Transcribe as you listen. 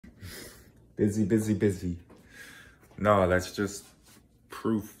Busy, busy, busy. No, that's just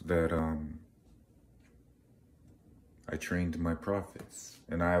proof that I trained my prophets.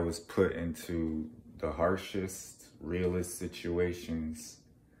 And I was put into the harshest, realest situations.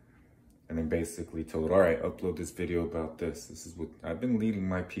 And then basically told, all right, upload this video about this. This is what I've been leading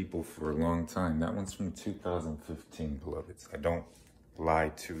my people for a long time. That one's from 2015, beloveds. I don't lie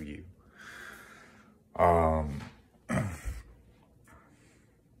to you.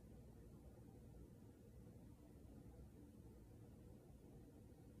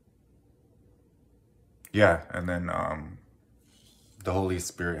 Yeah, and then the Holy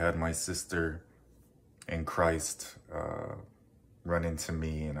Spirit had my sister in Christ run into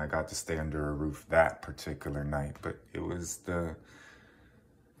me, and I got to stay under a roof that particular night. But it was the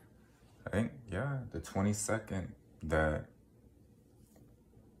 22nd that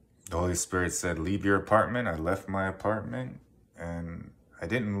the Holy Spirit said, leave your apartment. I left my apartment, and I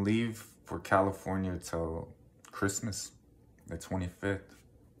didn't leave for California till Christmas, the 25th,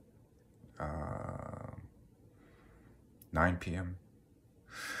 9 p.m.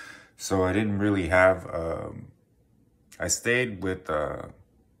 So I didn't really have, I stayed with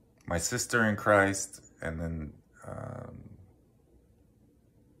my sister in Christ, and then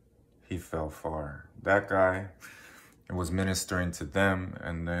he fell far. That guy was ministering to them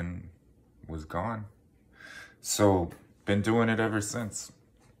and then was gone. So been doing it ever since.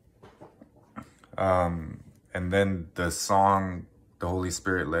 And then the song the Holy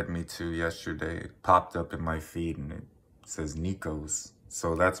Spirit led me to yesterday, it popped up in my feed, and it says Nikos.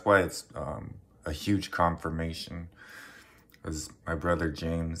 So that's why it's a huge confirmation. Because my brother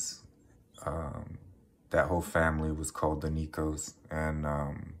James, that whole family was called the Nikos. And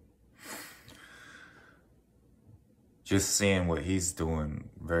just seeing what he's doing,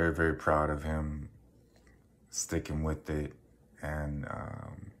 very, very proud of him, sticking with it. And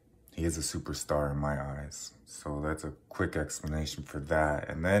he is a superstar in my eyes. So that's a quick explanation for that.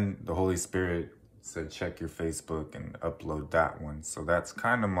 And then the Holy Spirit said, check your Facebook and upload that one. So that's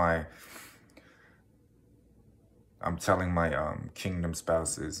kind of my, I'm telling my kingdom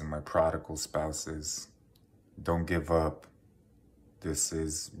spouses and my prodigal spouses, don't give up. This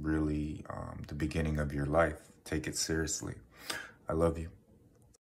is really the beginning of your life. Take it seriously. I love you.